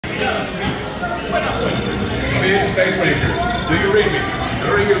Space Rangers, do you read me?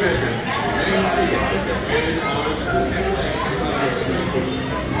 During your mission, main seal is on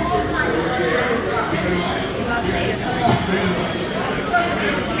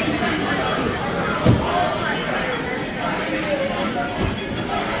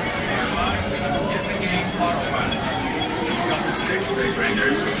disengage autopilot. You've got the 6 Space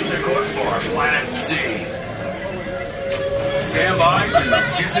Rangers. Set course for Planet Z. Stand by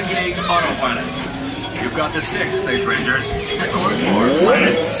to disengage autopilot. You've got the 6 Space Rangers. Set course for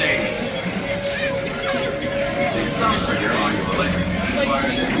Planet Z. You're on your electric.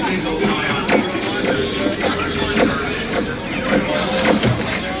 Single ion.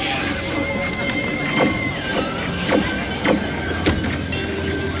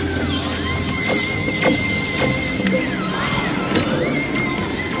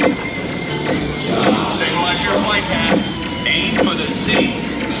 Stabilize your flight path. Aim for the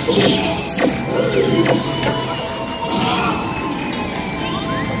Z's.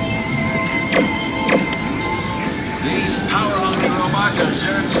 These power-hungry robots are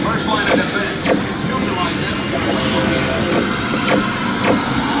Zerg's first line of defense. Utilize them.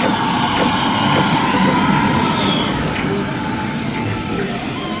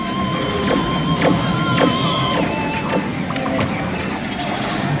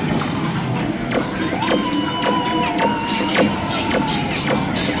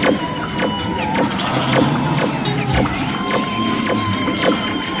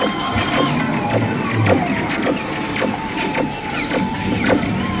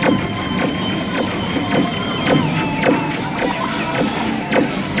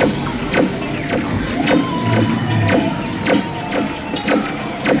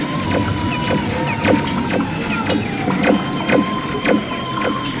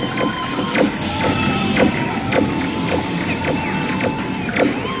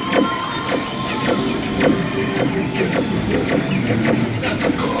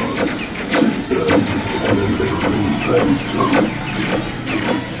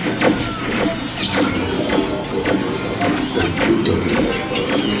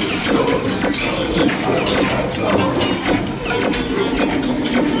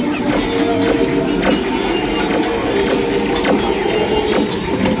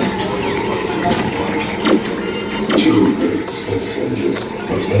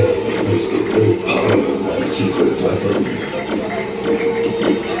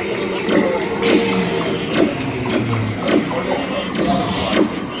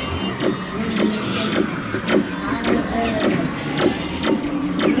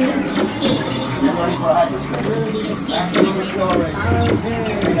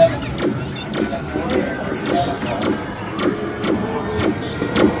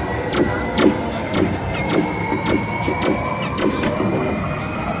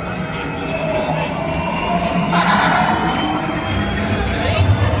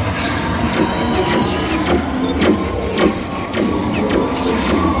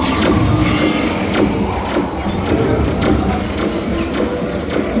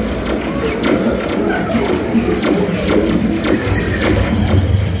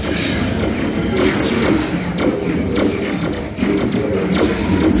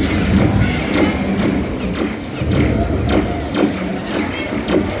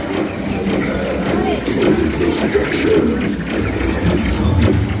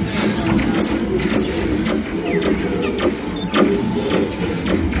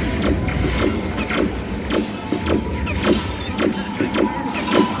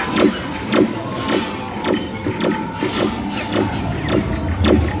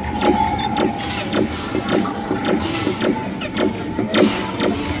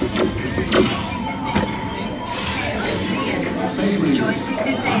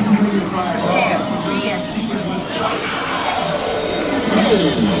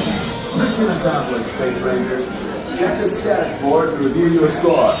 Mission accomplished, Space Rangers. Check the status board to review your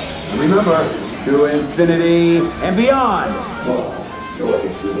score. And remember, to infinity and beyond. Well, so I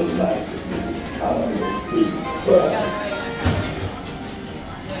can see the last of me.